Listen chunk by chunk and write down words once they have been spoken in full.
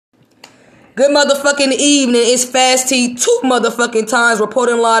Good motherfucking evening. It's Fast T 2 motherfucking times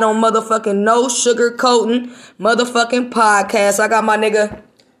reporting live on motherfucking No Sugar Coating motherfucking podcast. I got my nigga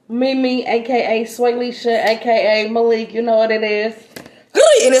Mimi, A.K.A. Swaylesssha, A.K.A. Malik. You know what it is.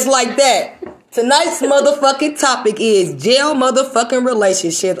 And it's like that. Tonight's motherfucking topic is jail motherfucking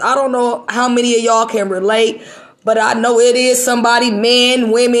relationships. I don't know how many of y'all can relate, but I know it is somebody,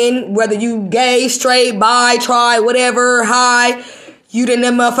 men, women, whether you gay, straight, bi, tri, whatever, high, you done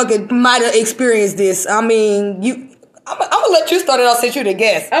that motherfucker might have experienced this. I mean, I'm gonna let you start it off since you the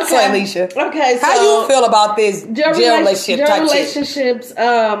guest. Okay. Swaylesssha. Okay, so how you feel about this jail relationship type relationships, shit?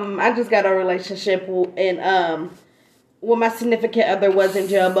 I just got a relationship and well, my significant other was in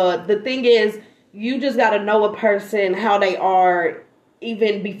jail, but the thing is, you just gotta know a person, how they are,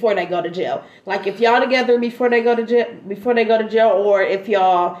 even before they go to jail. Like, if y'all together before they go to jail, or if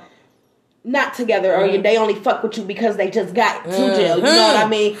y'all not together, or they only fuck with you because they just got to jail. You know what I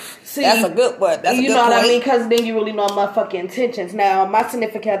mean? See, that's a good one. That's a good know point. What I mean? Because then you really know motherfucking intentions. Now, my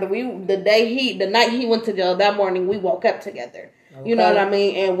significant other, the night he went to jail, that morning we woke up together. Okay. You know what I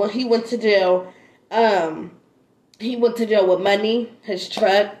mean? And when he went to jail, he went to jail with money, his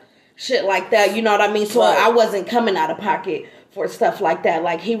truck, shit like that. You know what I mean? So I wasn't coming out of pocket for stuff like that.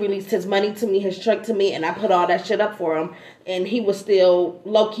 Like, he released his money to me, his truck to me, and I put all that shit up for him. And he was still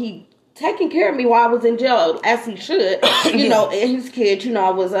low-key taking care of me while I was in jail, as he should. You know, and his kids, you know, I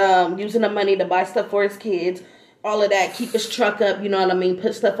was using the money to buy stuff for his kids, all of that, keep his truck up, you know what I mean,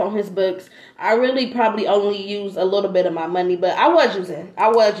 put stuff on his books. I really probably only used a little bit of my money, but I was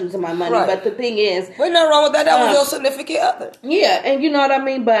using my money. Right. But the thing is, there's nothing wrong with that. That was your significant other. Yeah, and you know what I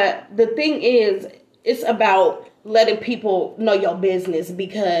mean? But the thing is, it's about letting people know your business,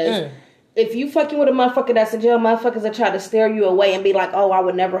 because if you fucking with a motherfucker that's in jail, motherfuckers that try to steer you away and be like, oh, I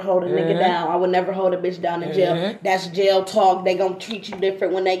would never hold a nigga down. I would never hold a bitch down in jail. That's jail talk. They gonna treat you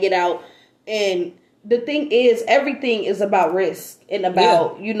different when they get out. And the thing is, everything is about risk and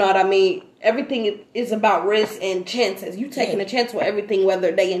about, you know what I mean? Everything is about risk and chances. You taking a chance with everything,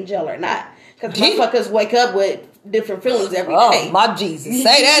 whether they in jail or not. Because motherfuckers wake up with different feelings every day. Oh, my Jesus.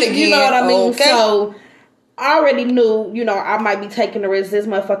 Say that again. You know what I mean? Okay. So I already knew, you know, I might be taking the risk. This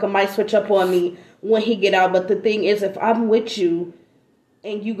motherfucker might switch up on me when he get out. But the thing is, if I'm with you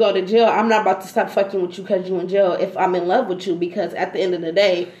and you go to jail, I'm not about to stop fucking with you because you in jail if I'm in love with you. Because at the end of the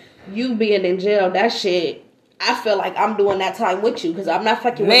day, you being in jail, that shit, I feel like I'm doing that time with you because I'm not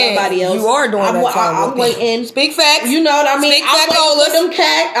fucking with nobody else. You are doing that time I'm waiting. Speak facts. You know what I mean? Speak I'm waiting for them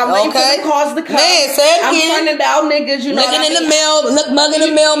cat. I'm waiting for them calls to come. Man, say it again. I'm turning down niggas. You know looking what I mean? in the mail, mugging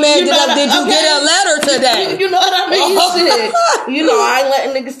the mailman. Did you get a letter today? You know what I mean? Shit. You know, I ain't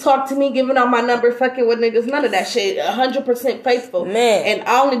letting niggas talk to me, giving out my number, fucking with niggas. None of that shit. 100% faithful. Man. And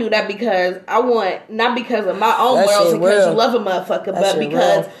I only do that because I want, not because of my own morals and because you love a motherfucker, but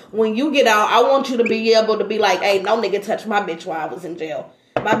because when you get out, I want you to be able to be like, hey, no nigga touch my bitch while I was in jail.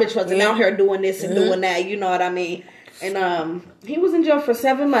 My bitch wasn't out here doing this and doing that. You know what I mean? And he was in jail for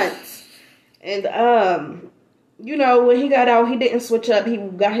 7 months. And you know, when he got out, he didn't switch up. He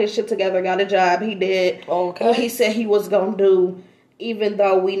got his shit together, got a job. He did what he said he was gonna do, even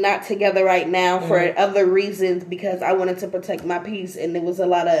though we not together right now for other reasons, because I wanted to protect my peace, and there was a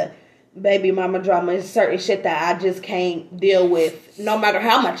lot of baby mama drama and certain shit that I just can't deal with, no matter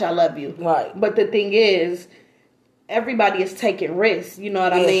how much I love you. Right. But the thing is, everybody is taking risks. You know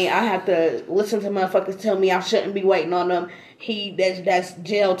what I mean? I have to listen to motherfuckers tell me I shouldn't be waiting on them. That's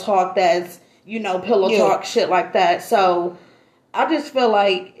jail talk. That's, you know, pillow talk, shit like that. So I just feel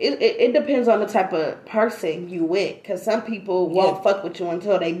like it depends on the type of person you with. Because some people won't fuck with you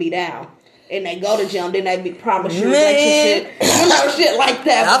until they be down. And they go to jail and then they be promise you relationship. You know, shit like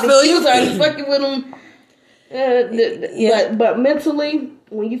that. I feel you. Are fucking with them. But mentally,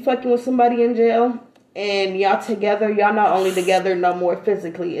 when you fucking with somebody in jail, and y'all together, y'all not only together no more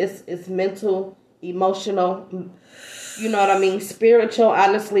physically, it's mental, emotional, you know what I mean, spiritual,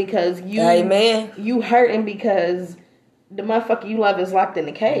 honestly, because you hurting because the motherfucker you love is locked in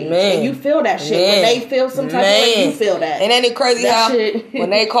the cage. And you feel that shit. When they feel some type of way, you feel that. And ain't it crazy how when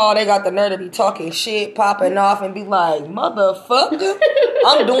they call, they got the nerve to be talking shit, popping off, and be like, motherfucker,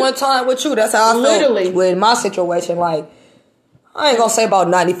 I'm doing time with you. That's how I felt with my situation. Like, I ain't gonna say about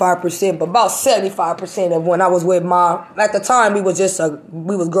 95%, but about 75% of when I was with at the time, we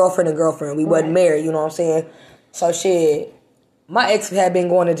was girlfriend and girlfriend. We wasn't married, you know what I'm saying? So shit, my ex had been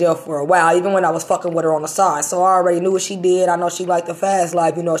going to jail for a while, even when I was fucking with her on the side. So I already knew what she did. I know she liked the fast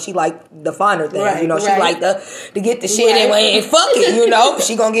life, you know, she liked the finer things, you know, she liked to get the shit anyway and fuck it, you know.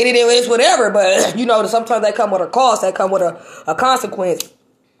 She gonna get it anyway, it's whatever. But, you know, sometimes they come with a cost, they come with a consequence.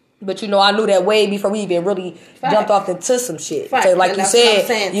 But, you know, I knew that way before we even really jumped off into some shit. So, like you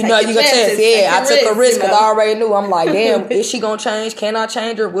said, you know, you got chance. Yeah, I took a risk because I already knew. I'm like, damn, is she going to change? Can I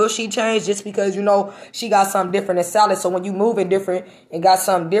change her? Will she change? Just because, you know, she got something different than Sally. So when you moving different and got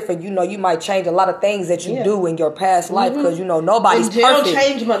something different, you know, you might change a lot of things that you do in your past life because, you know, nobody's perfect.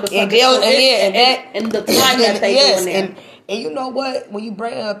 Change motherfuckers. And the time that they doing there. And you know what? When you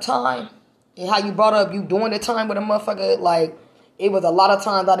bring up time and how you brought up you doing the time with a motherfucker, like, it was a lot of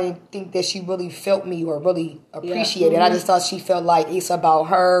times I didn't think that she really felt me or really appreciated it. I just thought she felt like it's about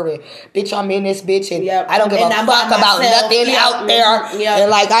her and bitch, I'm in this bitch and I don't give a fuck about nothing out there.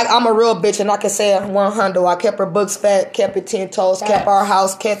 And like I'm a real bitch and I can say it 100. I kept her books fat, kept it 10 toes, kept our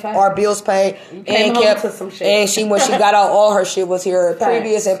house, kept our bills paid, and kept some shit. And she when she got out, all her shit was here.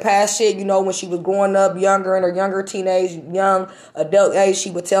 Previous and past shit, you know, when she was growing up younger in her younger teenage, young adult age, she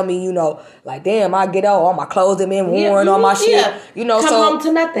would tell me, you know, like damn, I get out, all my clothes have been worn, all my shit. You know, come home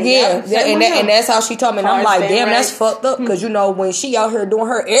to nothing. Yeah, and that's how she told me. And I'm like, damn, that's fucked up. Because, you know, when she out here doing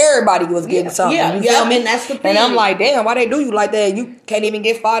her, everybody was getting something. You feel me? And that's the thing. And I'm like, damn, why they do you like that? You can't even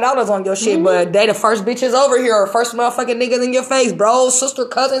get $5 on your shit. But they the first bitches over here, or first motherfucking niggas in your face, bros, sister,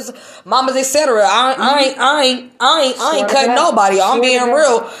 cousins, mamas, etc. I ain't cutting nobody. I'm being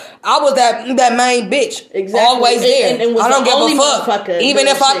real. I was that main bitch. Exactly. Always there. And I don't give a fuck. Even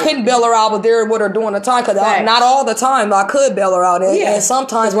if I couldn't bail her out, I was there with her during the time. Because not all the time I could bail her out. And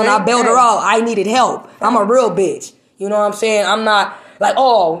sometimes when I bailed her out, I needed help. I'm a real bitch. You know what I'm saying? I'm not like,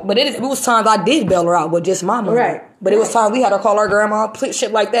 but it was times I did bail her out with just my money. Right. But it was times we had to call our grandma,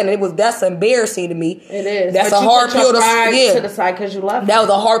 shit like that. And that's embarrassing to me. It is. That's a hard pill to swallow. To the side because you love her. That was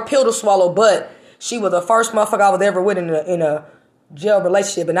a hard pill to swallow. But she was the first motherfucker I was ever with in a jail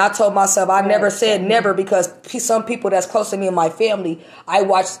relationship. And I told myself I never said never because some people that's close to me in my family, I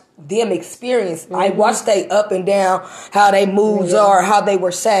watched them experience. I watched they up and down, how they moods are, how they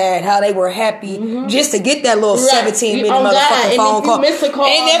were sad, how they were happy, just to get that little 17-minute motherfucking phone call. And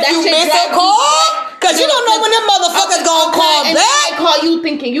if you miss a call, because you don't know when them motherfuckers gonna call back. They call you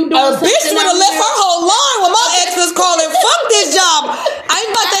thinking you doing something. A bitch would have left her whole line when my ex was calling. Fuck this job. I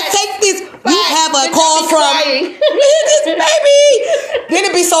ain't about to take this. You have a call from this baby. Then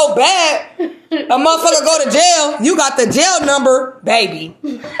it be so bad. A motherfucker go to jail. You got the jail number, baby.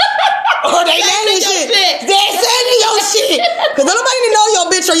 Or they sending shit. They sending your shit. Because nobody know your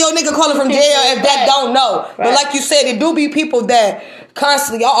bitch or your nigga calling from jail if that don't know. But like you said, it do be people that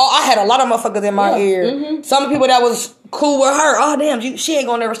constantly. I had a lot of motherfuckers in my ear. Some people that was cool with her. Oh damn, she ain't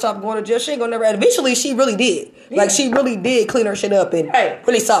gonna never stop going to jail. She ain't gonna never. Eventually, she really did. Like she really did clean her shit up and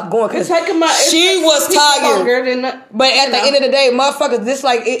really stop going because she was tired. But at the end of the day, motherfuckers, this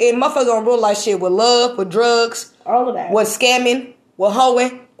like motherfuckers on real life shit with love, with drugs, all of that, with scamming, with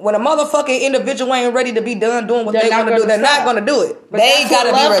hoeing. When a motherfucking individual ain't ready to be done doing what they want to do, they're not going to do it. But they got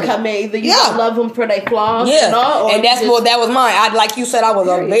to be ready. Come in. Either you don't love them for their flaws, and that's what that was mine. Like you said, I was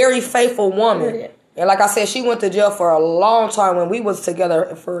a very faithful woman, and like I said, she went to jail for a long time when we was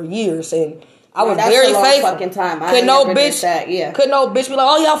together for years, and I was very faithful. Fucking time. Could no bitch be like,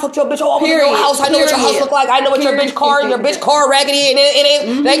 oh yeah, I fucked your bitch. Oh, I was in your house. I know what your house look like. I know what your bitch car raggedy,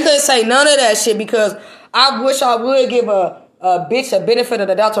 and they couldn't say none of that shit because I wish I would give a bitch a benefit of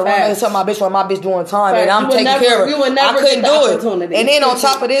the doubt to run and tell my bitch when my bitch doing time and I'm taking care of her. I couldn't do it. And then on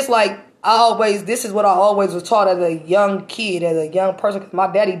top of this, like this is what I always was taught as a young kid, as a young person. Cause my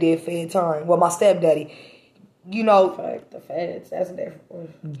daddy did fed time. Well, my stepdaddy. You know, the feds. That's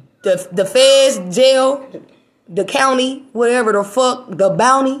different. The feds, jail, the county, whatever the fuck, the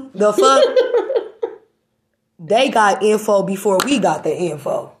bounty, the fuck. They got info before we got the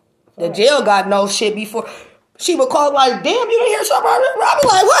info. The jail got no shit before. She would call like, damn, you didn't hear something? I'd be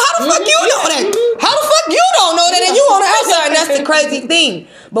like, well, how the fuck you know that? How the fuck you don't know that and you on the outside? And that's the crazy thing.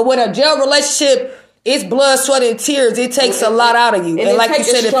 But with a jail relationship, it's blood, sweat, and tears. It takes a lot out of you. And like you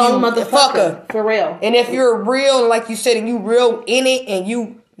said, if you fucker, for real. And if you're real, and like you said, and you real in it, and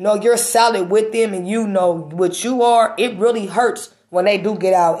you know you're solid with them, and you know what you are, it really hurts when they do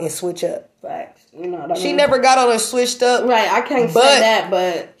get out and switch up. Facts. You know what I mean? She never got on and switched up. Right, I can't say that,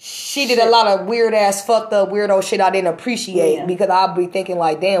 but she did a lot of weird ass, fucked up, weirdo shit I didn't appreciate because I'd be thinking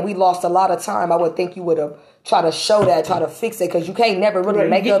like, damn, we lost a lot of time. I would think you would have tried to show that, try to fix it because you can't never really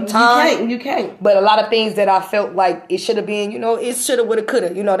make up time. You can't. But a lot of things that I felt like it should have been, you know, it should have, would have, could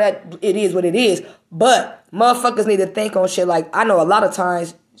have. You know, that it is what it is. But motherfuckers need to think on shit like, I know a lot of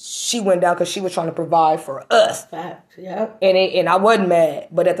times she went down because she was trying to provide for us. Facts, yeah. And I wasn't mad.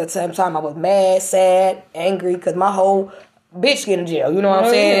 But at the same time, I was mad, sad, angry because my whole bitch get in jail. You know what I'm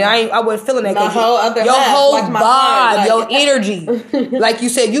saying? Yeah. I wasn't feeling that. Your whole vibe, your energy. Like you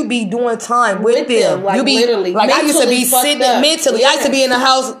said, you be doing time with them. Like, you be, literally. Like I used to be sitting mentally. I used to be in the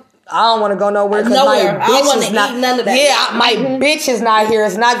house I don't want to go nowhere because my bitch is not. None of that. Yeah, my bitch is not here.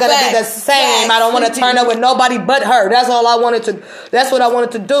 It's not gonna be the same. I don't want to turn up with nobody but her. That's all I wanted to. That's what I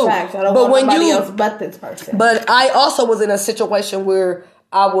wanted to do. Facts. I don't want nobody else but this person. But I also was in a situation where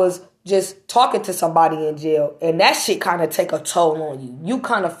I was just talking to somebody in jail, and that shit kind of take a toll on you. You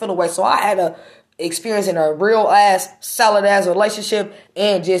kind of feel away. So I had a experience in a real ass, solid ass relationship,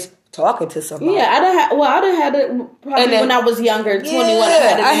 and just talking to somebody. Yeah, I done had it probably then, when I was younger, 21.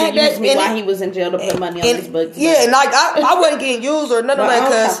 I had to use me while he was in jail to put money on his books. Yeah, and like I wasn't getting used or none of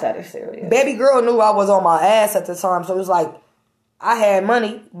that because baby girl knew I was on my ass at the time, so it was like I had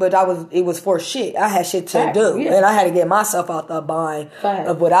money, but it was for shit. I had shit to do, and I had to get myself out the bind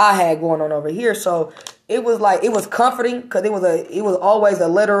of what I had going on over here. So it was like it was comforting because it was always a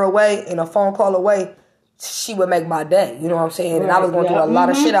letter away and a phone call away. She would make my day, you know what I'm saying? Right, and I was going through a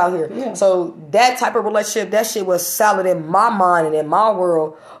lot of shit out here. Yeah. So that type of relationship, that shit was solid in my mind and in my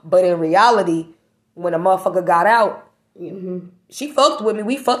world. But in reality, when a motherfucker got out, she fucked with me.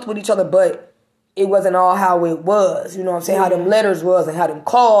 We fucked with each other, but it wasn't all how it was. You know what I'm saying? How them letters was and how them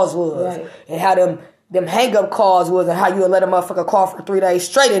calls was. Right. And how them hang-up calls was and how you would let a motherfucker call for 3 days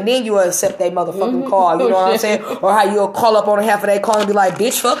straight and then you would accept that motherfucking call. You know what I'm saying? Or how you'll call up on half of that call and be like,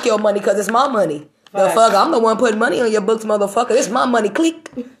 bitch, fuck your money because it's my money. The fuck, I'm the one putting money on your books, motherfucker. It's my money,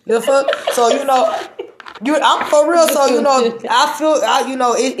 click. The fuck. So I'm for real. So I feel,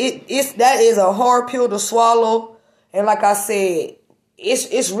 it's that is a hard pill to swallow. And like I said,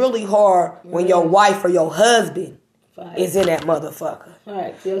 it's really hard when your wife or your husband is in that motherfucker.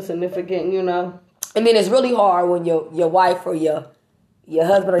 Right, feel significant, And then it's really hard when your wife or your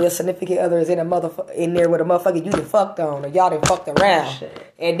husband or your significant other is in there with a motherfucker you done fucked on or y'all done fucked around.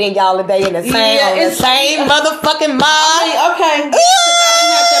 And then y'all in the same motherfucking mind. Okay. I didn't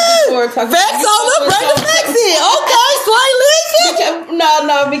have that before. Facts on bring the facts in. Okay, Swaylesssha.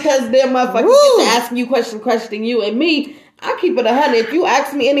 No, because them motherfuckers get to asking you question you and me. I keep it 100. If you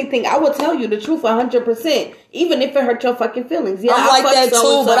ask me anything, I will tell you the truth 100%, even if it hurt your fucking feelings. Yeah, I'm like that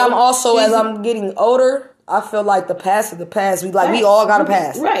too, but I'm also as I'm getting older. I feel like the past is the past. We all got a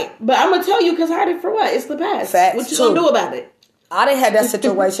past. Right. But I'm going to tell you because I did for what? It's the past. Facts. What you going to do about it? I didn't have that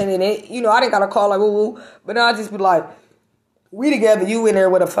situation in it. I didn't got to call like woo-woo. But now I just be like, we together, you in there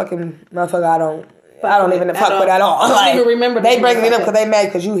with a fucking motherfucker I don't even fuck with at all. I don't even remember. They breaking it up because they mad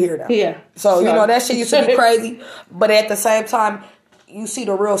because you here now. Yeah. So, that shit used to be crazy. But at the same time, you see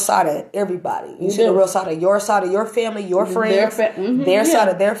the real side of everybody. You see the real side of your family, your friends, their side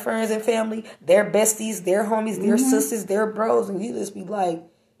of their friends and family, their besties, their homies, their sisters, their bros, and you just be like,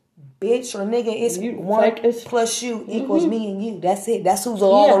 bitch or nigga, it's one plus you equals me and you. That's it. That's who's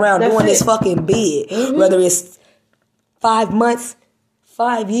all around doing this fucking bid. Whether it's 5 months,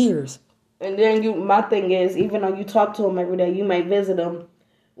 5 years. And then my thing is, even though you talk to them every day, you may visit them,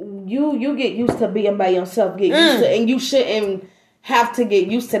 you get used to being by yourself, and you shouldn't have to get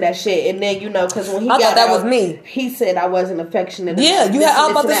used to that shit. And then because when he got thought that out, was me. He said I wasn't affectionate. Yeah, you had. I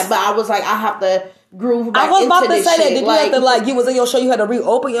was about to that, but I was like, I have to groove back. I was about into to say that. Did you have to you was in your show? You had to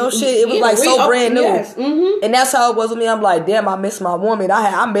reopen your shit. It was so brand new. Yes. And that's how it was with me. I'm like, damn, I miss my woman.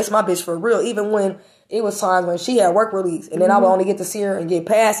 I miss my bitch for real. Even when it was times when she had work release, and then I would only get to see her and get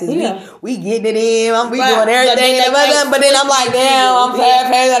passes. Yeah. We getting it in. We doing everything. But then I'm like, damn, I'm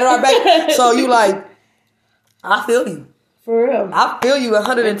passing right back. So you like, I feel you. For real. I feel you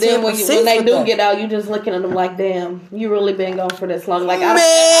 110%. And then when they do get out, you just looking at them like, damn, you really been gone for this long. Like, I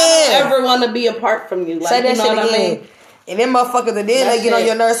don't ever want to be apart from you. Like, say that shit again. And then motherfuckers, and then they get on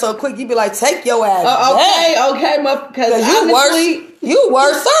your nerves so quick, you be like, take your ass. Okay, because you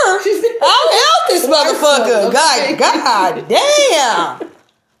worse, sir. I'll help this motherfucker. God damn.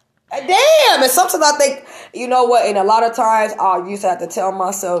 Damn. And sometimes I think, you know what, and a lot of times I used to have to tell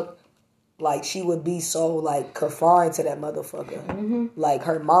myself, like, she would be so, like, confined to that motherfucker. Like,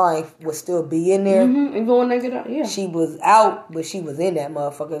 her mind would still be in there. Even when they get out, yeah. She was out, but she was in that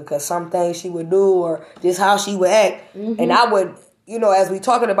motherfucker because some things she would do or just how she would act. And I would, as we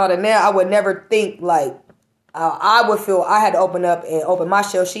talking about it now, I would never think, like, I would feel I had to open up and open my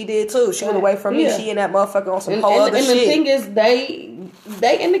shell. She did, too. She went away from me. She and that motherfucker on some whole other shit. And the thing is,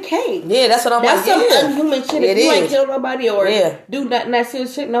 they in the cage. Yeah, that's what I'm like. That's some unhuman shit. If you ain't kill nobody or do nothing that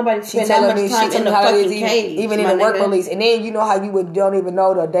serious shit, nobody spend that much time in the fucking cage. Even in the work release. And then you know how you don't even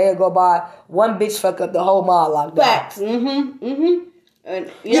know the day go by, one bitch fuck up the whole mall lockdown. Facts. You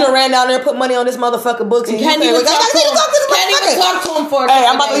done ran down there and put money on this motherfucker books and can't even talk to him. Can't even talk to him for hey,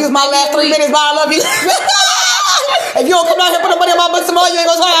 I'm about to use my last 3 minutes, but I love you. If you don't come down here and put the money on my books tomorrow, you ain't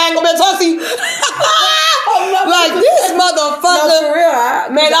gonna talk. I ain't gonna be able to talk to you. Like this motherfucker. No, for real.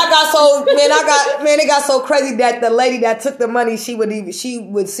 Man, I got so So it got so crazy that the lady that took the money, she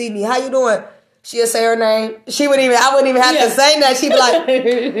would see me. How you doing? She'll say her name. I wouldn't even have to say that. She'd be like,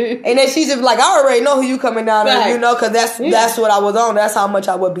 and then she'd just be like, I already know who you coming down there, you know, because that's what I was on. That's how much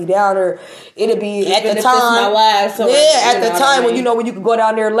I would be down there. It'd be at the time. At the time when you could go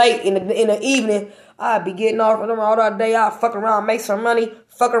down there late in the evening. I'd be getting off with them all that day. I'd fuck around, make some money,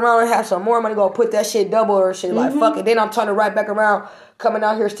 fuck around and have some more money, go put that shit double or shit. Like, fuck it. Then I'm turning right back around, coming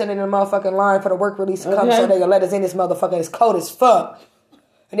out here, standing in the motherfucking line for the work release to come so they can let us in this motherfucker. It's cold as fuck.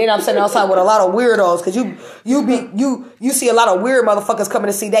 And then I'm sitting outside with a lot of weirdos, because you see a lot of weird motherfuckers coming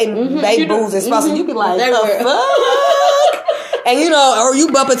to see they booze and spouse, and you be like, the fuck? And or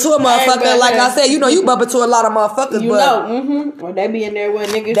you bump into a motherfucker, like I said, you bump into a lot of motherfuckers, or they be in there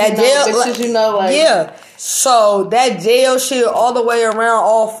with niggas, that jail, yeah. So that jail shit all the way around,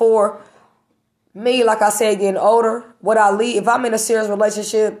 all for me, like I said, getting older. If I'm in a serious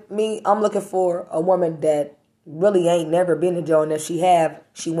relationship, I'm looking for a woman that really ain't never been to jail, and if she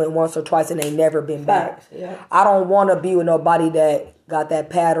went once or twice and ain't never been back. Yeah. I don't want to be with nobody that got that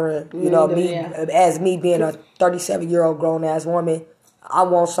pattern. As me being a 37-year-old grown ass woman, I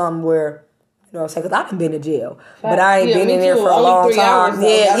want something where, you know what I'm saying, because I've been to jail, but I ain't been in there for a long time.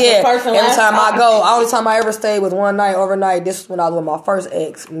 Every time I go, only time I ever stayed was one night overnight. This was when I was with my first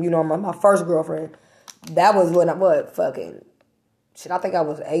ex, my first girlfriend. That was when I think I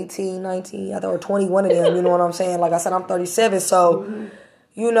was 18, 19, or 21 of them, you know what I'm saying? Like I said, I'm 37, so,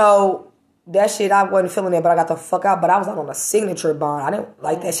 that shit, I wasn't feeling it, but I got the fuck out. But I was on a signature bond. I didn't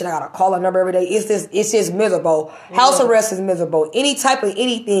like that shit. I got to call a number every day. It's just miserable. House arrest is miserable. Any type of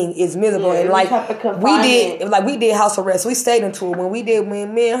anything is miserable. And we did house arrest. We stayed into it. When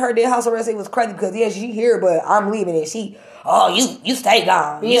me and her did house arrest, it was crazy because she here, but I'm leaving it. You stay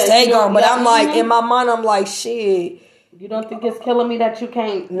gone. You stay gone. But I'm like, in my mind, I'm like, shit. You don't think it's killing me that you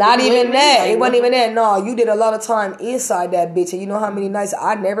can't? Not even that. It wasn't even that. No, you did a lot of time inside that bitch. And you know how many nights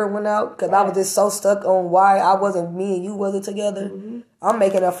I never went out because I was just so stuck on why me and you wasn't together. Mm-hmm. I'm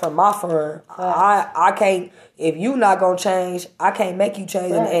making up for my fun. I can't, if you not going to change, I can't make you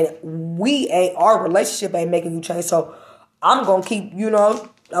change. And our relationship ain't making you change. So I'm going to keep, I'm going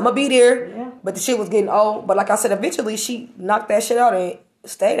to be there. Yeah. But the shit was getting old. But like I said, eventually she knocked that shit out and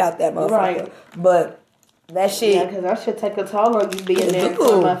stayed out that motherfucker. Right. But that shit. Yeah, because that shit take a toll on you being there for a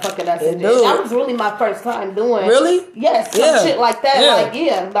motherfucker that's in jail. That was really my first time doing. Really? Yes, some shit like that.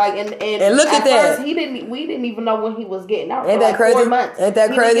 And look at that. First, we didn't even know when he was getting out. Ain't that crazy? 4 months. Ain't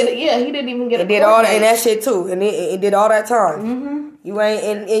that crazy? He didn't even get. It did all that and that shit too, and it did all that time. Mm-hmm. You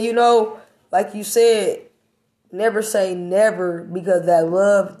ain't and like you said, never say never, because that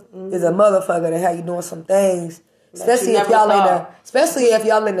love is a motherfucker that have you doing some things. Especially if y'all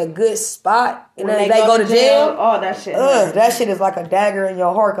in a good spot and then they go to jail. Oh, that shit. That shit is like a dagger in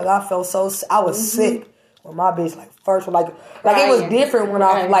your heart, because I was sick when my bitch first it was different when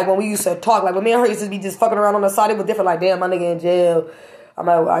when we used to talk, when me and her used to be just fucking around on the side. It was different. Like, damn, my nigga in jail. I'm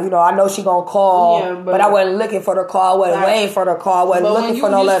like, I know she gonna call, but I wasn't looking for the call. I wasn't waiting for the call. I wasn't looking for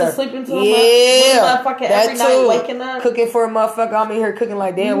no letter. Every night waking up, cooking for a motherfucker. I'm in here cooking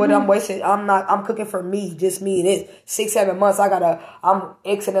like, damn, what I'm wasting. I'm cooking for me, just me. It's 6-7 months. I'm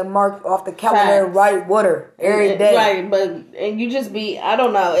Xing and mark off the calendar right with her every day. Right, and you just be, I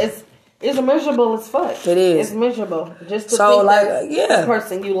don't know. It's miserable as fuck. It is. It's miserable just to think that the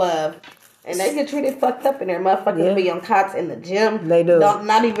person you love. And they get treated fucked up in there. Motherfuckers be on cots in the gym. They do.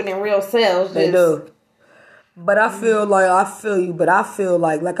 Not even in real cells. They do. But I feel you. But I feel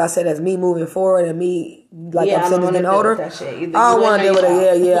like I said, as me moving forward and me, I'm getting older, I don't want to deal with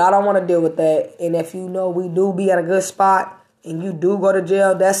it. I don't want to deal with that. And if we do be at a good spot and you do go to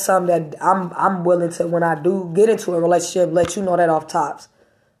jail, that's something that I'm willing to, when I do get into a relationship, let you know that off tops.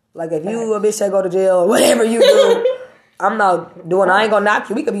 Like, if you a bitch that go to jail or whatever you do, I'm not doing. I ain't gonna knock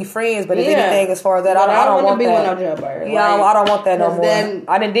you. We could be friends, but if anything, as far as that, I don't want that. With no jailbird. Yeah, I don't want that no more.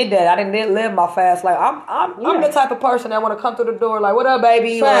 I didn't did that. I didn't live my fast. Like, I'm the type of person that want to come through the door like, "What up,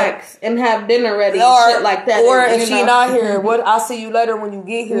 baby?" Facts. And have dinner ready, or shit like that. Or if she not here, I'll see you later when you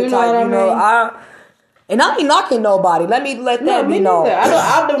get here. And I ain't knocking nobody. Let that be known.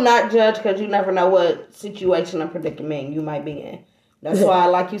 I do not judge, because you never know what situation or predicament you might be in. That's why,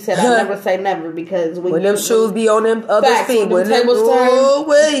 like you said, I never say never, because when them shoes be on them other feet, when them tables turn,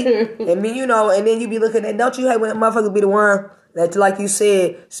 and and then you be looking at, don't you hate when motherfuckers be the one that, like you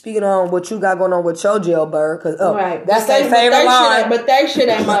said, speaking on what you got going on with your jailbird, because that's their favorite line. But that shit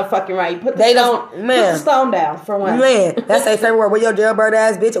ain't motherfucking right. Put the stone down for one. Man, that's their favorite word. Where your jailbird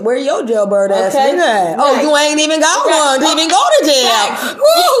ass bitch? Where your jailbird ass nigga? Oh, you ain't even got one to even go to jail.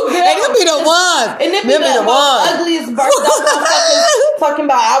 Woo! And them be the ones. And them be the ugliest birds. Talking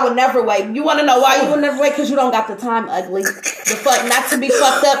about I would never wait. You want to know why you would never wait? Because you don't got the time, ugly. The fuck, not to be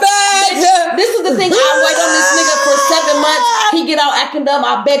fucked up. Bitch, this is the thing. I wait on this nigga for 7 months. He get out acting dumb.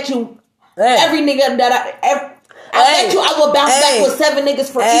 I bet you every nigga that I bet you I will bounce back with 7 niggas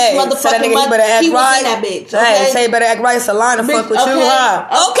for each motherfucking month. He was in that bitch. Okay? Hey, say better act right. It's a line to fuck with you, huh?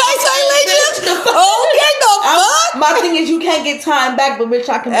 Okay, Swaylesssha. Okay, the fuck. My thing is, you can't get time back, but bitch,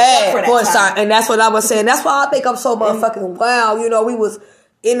 I can make up for that time. And that's what I was saying. That's why I think I'm so motherfucking wow. You know, we was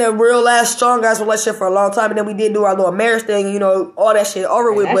in a real ass strong ass relationship for a long time, and then we did do our little marriage thing, and you know, all that shit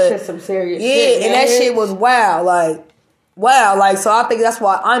over with. That's just some serious shit. Yeah, and that shit was wow. Like, so I think that's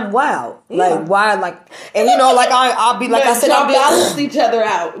why I'm wild. Like, why, like, and you know, like, I'll be, like I said, I'll balance each other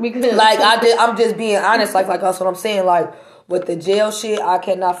out. Because like, I'm just being honest, like, that's what I'm saying. Like, with the jail shit, I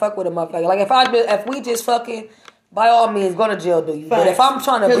cannot fuck with a motherfucker. Like, if we just fucking, by all means, go to jail, do you? But if I'm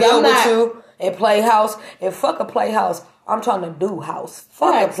trying to build with you and play house, and fuck a play house, I'm trying to do house.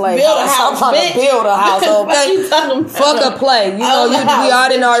 Fuck a play house. I'm trying to build a house, okay? Fuck a play. You know, I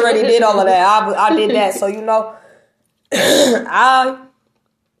didn't already did all of that. I did that, so you know. I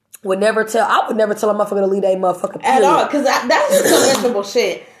would never tell a motherfucker to leave that motherfucker at all, because that's just some miserable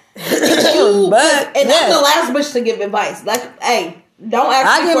shit. And I'm the last bitch to give advice. Like, hey, don't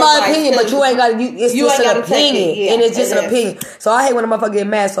ask me for advice. I give my opinion, but you ain't got to. It's just an opinion, and it's just an opinion. So I hate when a motherfucker get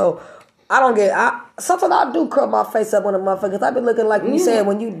mad. So I don't get. Sometimes I do curl my face up when a motherfucker. I be looking like you said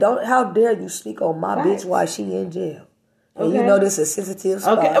when you don't. How dare you speak on my bitch while she in jail? And you know this is sensitive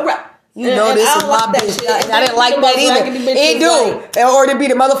spot. Okay, right. You know this is my bitch. And I didn't like that either. It do. Or to be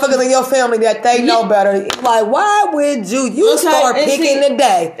the motherfuckers in your family that they know better. Like, why would you start picking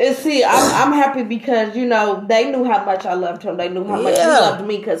today? And see, I'm happy because, you know, they knew how much I loved him. They knew how much he loved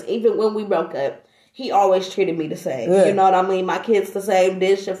me. Because even when we broke up, he always treated me the same. Yeah. You know what I mean? My kids the same,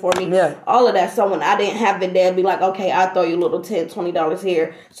 did shit for me. Yeah. All of that. So when I didn't have it, they'd be like, okay, I'll throw you a little $10, $20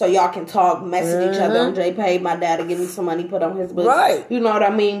 here so y'all can talk, message each other. And Jay paid my dad to give me some money, put on his books. Right. You know what I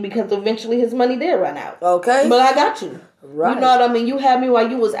mean? Because eventually his money did run out. Okay. But I got you. Right. You know what I mean? You had me while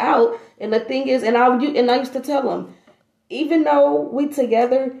you was out. And the thing is, and I used to tell him, even though we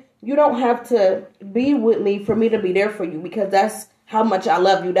together, you don't have to be with me for me to be there for you, because that's how much I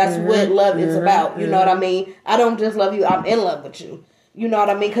love you. That's what love is about. You know what I mean? I don't just love you. I'm in love with you. You know what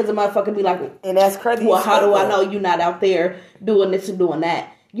I mean? Because the motherfucker be like, and that's crazy. Well, how do I know you're not out there doing this and doing that?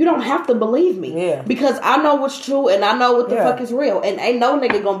 You don't have to believe me. Yeah. Because I know what's true and I know what the fuck is real. And ain't no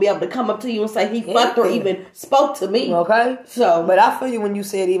nigga gonna be able to come up to you and say he fucked or even spoke to me. Okay? So, but I feel you when you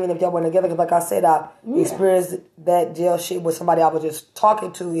said even if y'all went together, because like I said, I experienced that jail shit with somebody I was just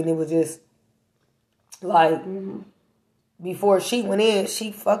talking to, and it was just like... Before she went in,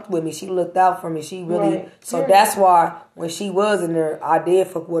 she fucked with me. She looked out for me. She really... Right. So that's why when she was in there, I did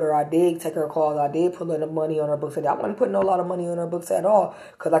fuck with her. I did take her calls. I did put a little money on her books. I wasn't putting a lot of money on her books at all.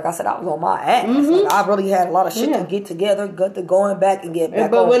 Because like I said, I was on my ass. Like, I really had a lot of shit to get together, got to going back and get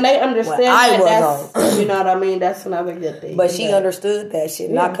back But when they understand that's, you know what I mean? That's another good thing. But she understood that shit.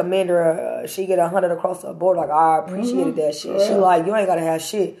 And I commend her. She get 100 across the board. Like, I appreciated that shit. She like, you ain't got to have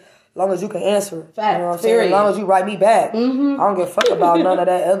shit. As long as you can answer. Fact. You know what I'm saying? As long as you write me back. I don't give a fuck about none of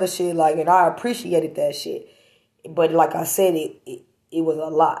that other shit. Like, and I appreciated that shit. But like I said, it was a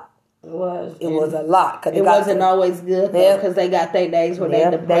lot. It was a lot. It wasn't always good, though, because they got their days where they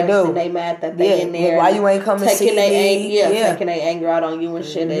depressed and they mad that they in there. Why you ain't coming to see me? Taking their anger out on you and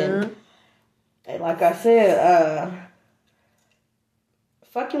shit. And like I said,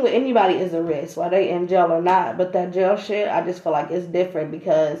 fucking with anybody is a risk, whether they in jail or not. But that jail shit, I just feel like it's different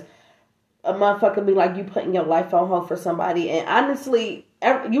because a motherfucker be like, you putting your life on hold for somebody. And honestly,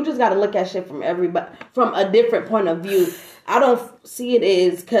 you just got to look at shit from a different point of view. I don't see it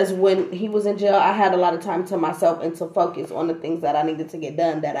as, because when he was in jail, I had a lot of time to myself and to focus on the things that I needed to get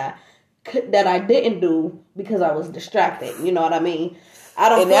done that I didn't do because I was distracted. You know what I mean? I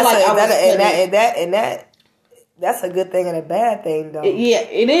don't feel like I was that's a good thing and a bad thing, though. Yeah,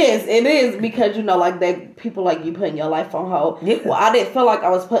 it is. It is because, you know, like people like you putting your life on hold. Yeah. Well, I didn't feel like I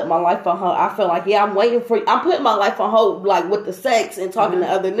was putting my life on hold. I feel like, I'm waiting for you. I'm putting my life on hold, like with the sex and talking to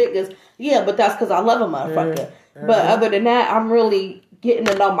other niggas. Yeah, but that's because I love a motherfucker. But other than that, I'm really getting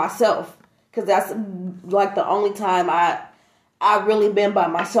to know myself, because that's like the only time I really been by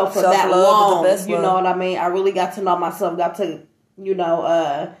myself for that long. You know what I mean? I really got to know myself. Got to, you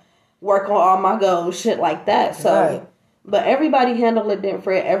know, work on all my goals, shit like that. So, but everybody handle it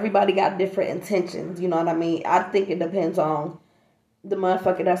different. Everybody got different intentions. You know what I mean? I think it depends on the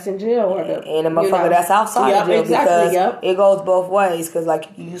motherfucker that's in jail or the motherfucker that's outside of jail. Exactly, because it goes both ways. Because like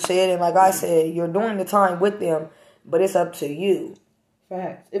you said and like I said, you're doing the time with them, but it's up to you.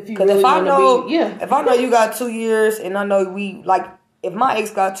 Facts. If I know you got 2 years and I know we like if my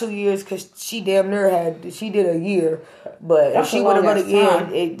ex got 2 years, because she damn near she did a year, but if she would have done a year,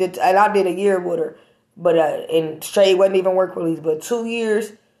 and I did a year with her, but and straight wasn't even work release, but 2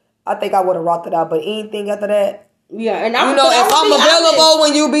 years, I think I would have rocked it out. But anything after that. Yeah, and if I'm available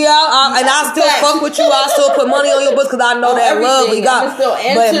when you be out, and I still fuck with you, I still put money on your books because I know that love we got.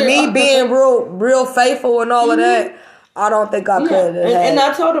 But me being real faithful and all of that, I don't think I could. And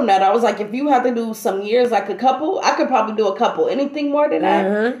I told him that I was like, if you have to do some years, like a couple, I could probably do a couple. Anything more than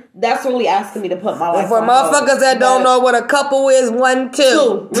that, that's really asking me to put my life. And for motherfuckers that don't know what a couple is, 1,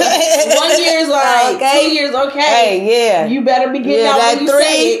 2. 1 year is like 2 years. Okay, hey, yeah, you better be getting out when you 3,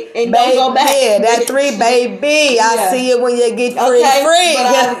 say it and don't go back. Yeah, that 3, baby. I see it when you get free. But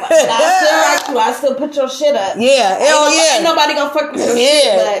I still rock you. I still put your shit up. Yeah, ain't nobody gonna fuck with your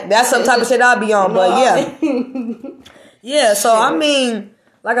shit. But that's some type of shit I be on. But yeah. Yeah, so I mean,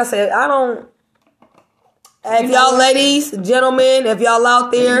 like I said, I don't. If y'all ladies, gentlemen, if y'all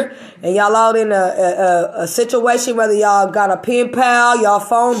out there and y'all out in a situation, whether y'all got a pen pal, y'all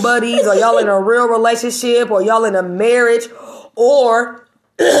phone buddies, or y'all in a real relationship, or y'all in a marriage, or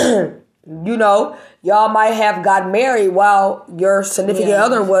y'all might have got married while your significant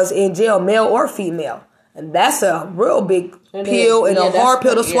other was in jail, male or female, and that's a real big pill and a hard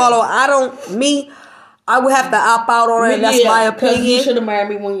pill to swallow. I would have to opt out on it. That's my opinion. You should have married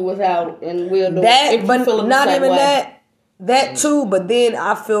me when you was out, and we'll do that. If but not even that. That too. But then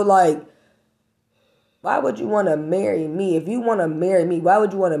I feel like, why would you want to marry me? If you want to marry me, why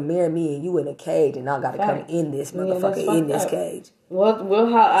would you want to marry me and you in a cage and I got to come in this motherfucker in this cage?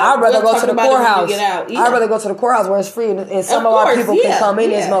 I'd rather go to the courthouse. I'd rather go to the courthouse where it's free and some of our people can come in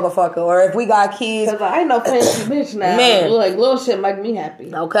this motherfucker. Or if we got kids, because I ain't no fancy bitch now. Man, like little shit make me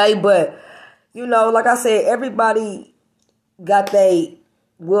happy. Okay, but. Like I said, everybody got they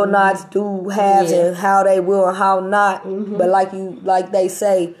will nots, do haves, and how they will and how not. Mm-hmm. But like they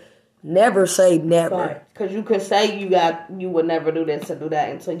say, never say never. Because you could say you would never do this or do that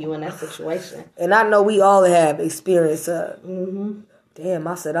until you in that situation. And I know we all have experience of. Damn,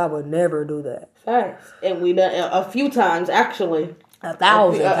 I said I would never do that. Facts. And we done a few times actually.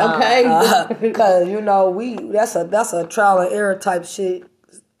 1,000 times. Okay. Because that's a trial and error type shit.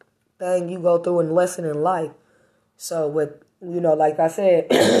 Thing you go through and lesson in life. So with like I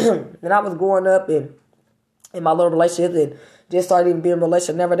said, when I was growing up and in my little relationship and just started even being in a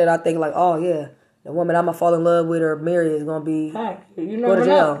relationship, never did I think like, oh yeah, the woman I'm gonna fall in love with or marry is gonna be go to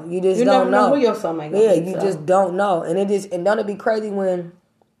jail. You just don't know who your soulmate gonna be. You just don't know. And don't it be crazy when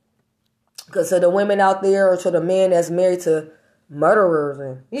because to the women out there or to the men that's married to murderers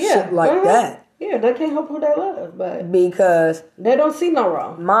and shit like that. Yeah, they can't help who they love, but because they don't see no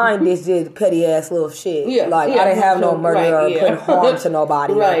wrong. Mine is just petty ass little shit. I didn't have no murder or putting harm to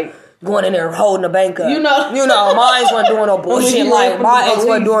nobody. Right. Going in there holding the bank up. Mine wasn't doing no bullshit my ex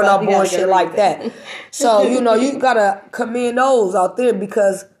wasn't doing no bullshit like that. So, you gotta commend those out there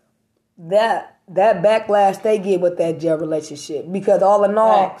because that backlash they get with that jail relationship. Because all in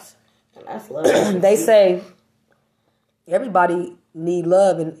all, that's love. They say everybody need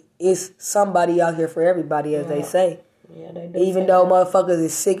love and it's somebody out here for everybody, as they say. Yeah, they do. Even though motherfuckers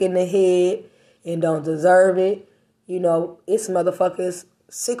is sick in the head and don't deserve it, it's motherfuckers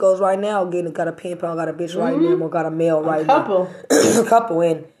sickos right now got a pen pal, got a bitch right now, or got a male right now. A couple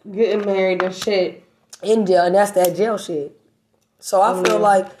and getting married and shit in jail, and that's that jail shit. So I feel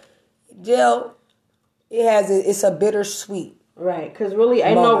like jail, it's a bittersweet, right? Because really,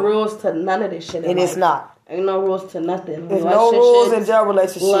 ain't no rules to none of this shit, and it's not. Ain't no rules to nothing. There's no rules in jail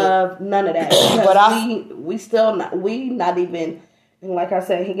relationship. Love, none of that. But we still not even. And like I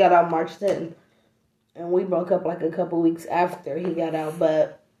said, he got out March 10th, and we broke up like a couple weeks after he got out.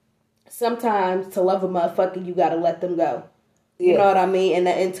 But sometimes to love a motherfucker, you gotta let them go. You know what I mean?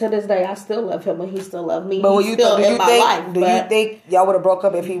 And to this day, I still love him, and he still loves me. But he's still in my life. Do you think y'all would have broke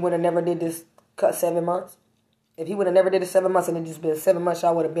up if he would have never did this cut 7 months? If he would have never did it 7 months and it just been 7 months,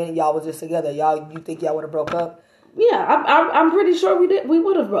 y'all was just together. You think y'all would have broke up? Yeah, I'm pretty sure we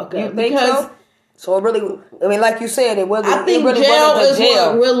would have broke up. You think so? So it really, like you said, it wasn't. I think really jail wasn't is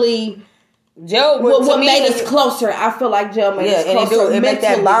what really. Jail what made us closer. I feel like jail made us closer. It make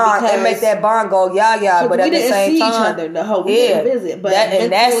that bond. It make that bond go but at the same time, we didn't see each other the whole. We didn't visit, but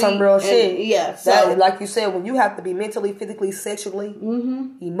and that's some real shit. Yeah, so that, like you said, when you have to be mentally, physically, sexually,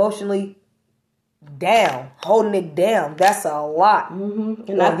 emotionally down, holding it down, that's a lot.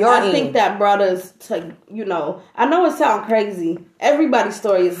 And I think that brought us to, I know it sounds crazy. Everybody's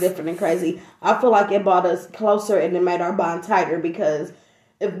story is different and crazy. I feel like it brought us closer and it made our bond tighter because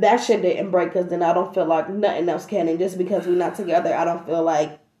if that shit didn't break us, then I don't feel like nothing else can. And just because we're not together, I don't feel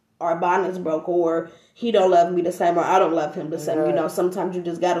like our bond is broke, or he don't love me the same, or I don't love him the same. Right. You know, sometimes you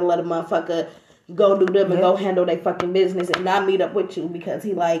just gotta let a motherfucker go do them and go handle their fucking business and not meet up with you because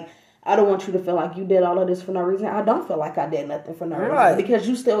he like, I don't want you to feel like you did all of this for no reason. I don't feel like I did nothing for no reason. Because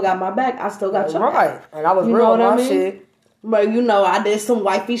you still got my back. I still got your back. And I was real with my shit. But, you know, I did some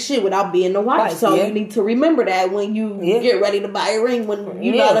wifey shit without being the wife. So you need to remember that when you get ready to buy a ring. When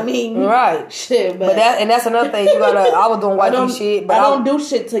you know what I mean? Right. Shit. But that's another thing. You gotta, I was doing wifey shit. But I don't do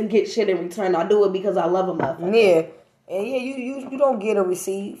shit to get shit in return. I do it because I love a motherfucker. Yeah. And you don't get a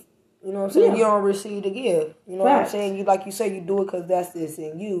receive. You know what I'm saying? You don't receive to give. You know what I'm saying? You like you say, you do it because that's this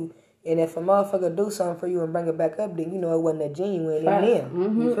in you. And if a motherfucker do something for you and bring it back up, then you know it wasn't that genuine in them.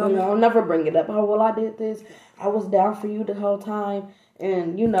 Mm-hmm. You feel me? I'll never bring it up. Oh, well, I did this. I was down for you the whole time.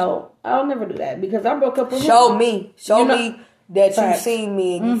 And, you know, I'll never do that because I broke up with him. Show me that you seen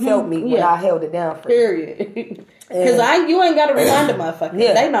me and you felt me when I held it down for you. Period. Because you ain't got to remind the motherfucker.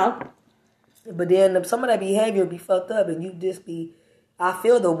 They know. But then some of that behavior be fucked up and you just be... I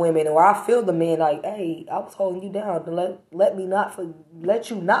feel the women or I feel the men like, hey, I was holding you down to let you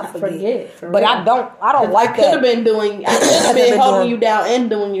not forget. But I don't like that. I could have been holding you down and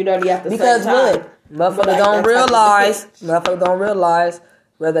doing you dirty at the same time. Because look, motherfuckers don't realize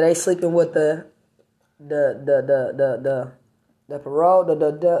whether they sleeping with the parole,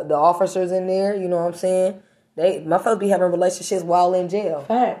 the officers in there, you know what I'm saying? Motherfuckers be having relationships while in jail.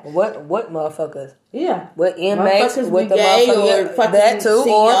 Fact. What motherfuckers? Yeah. With inmates, with the motherfuckers, that too,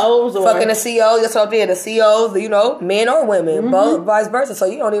 CEOs or fucking the CEOs. That's what I'm saying. The CEOs, you know, men or women, both vice versa. So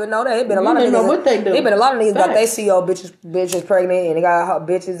you don't even know that. There's been a lot of niggas. Know what they do. There's been a lot of niggas got their CEO bitches pregnant, and they got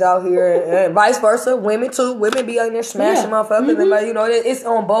bitches out here, and vice versa. Women too. Women be out there smashing motherfuckers, and like, you know, it's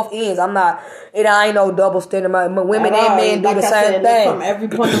on both ends. I ain't no double standard. Women and men do the same thing from every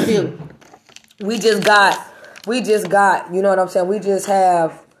point of view. We just got, you know what I'm saying?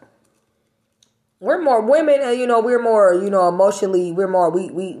 We're more women, and, you know, we're more, you know, emotionally,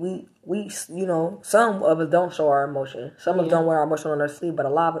 we, you know, some of us don't show our emotion. Some of us don't wear our emotion on our sleeve, but a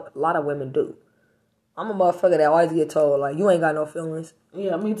lot of women do. I'm a motherfucker that always get told, like, you ain't got no feelings.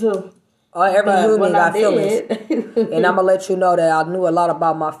 Yeah, me too. Every human got feelings. And I'm going to let you know that I knew a lot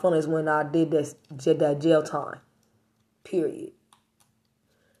about my feelings when I did that jail time. Period.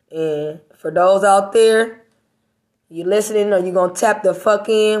 And for those out there, you listening or you gonna tap the fuck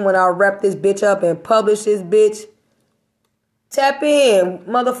in when I wrap this bitch up and publish this bitch? Tap in,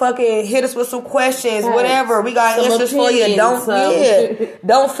 motherfucking hit us with some questions, whatever. We got answers for you.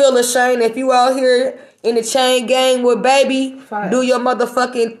 Don't feel ashamed if you out here in the chain gang with baby. Do your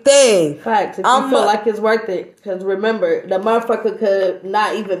motherfucking thing. Facts. If you feel like it's worth it, because remember, the motherfucker could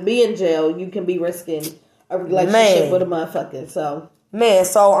not even be in jail. You can be risking a relationship with a motherfucker. So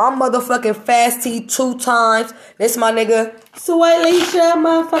I'm motherfucking Fast T 2 times. This my nigga Swaylesssha,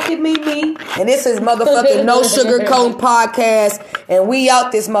 motherfucking me. And this is motherfucking No Sugar Coating Podcast. And we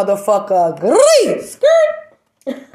out this motherfucker. Skirt.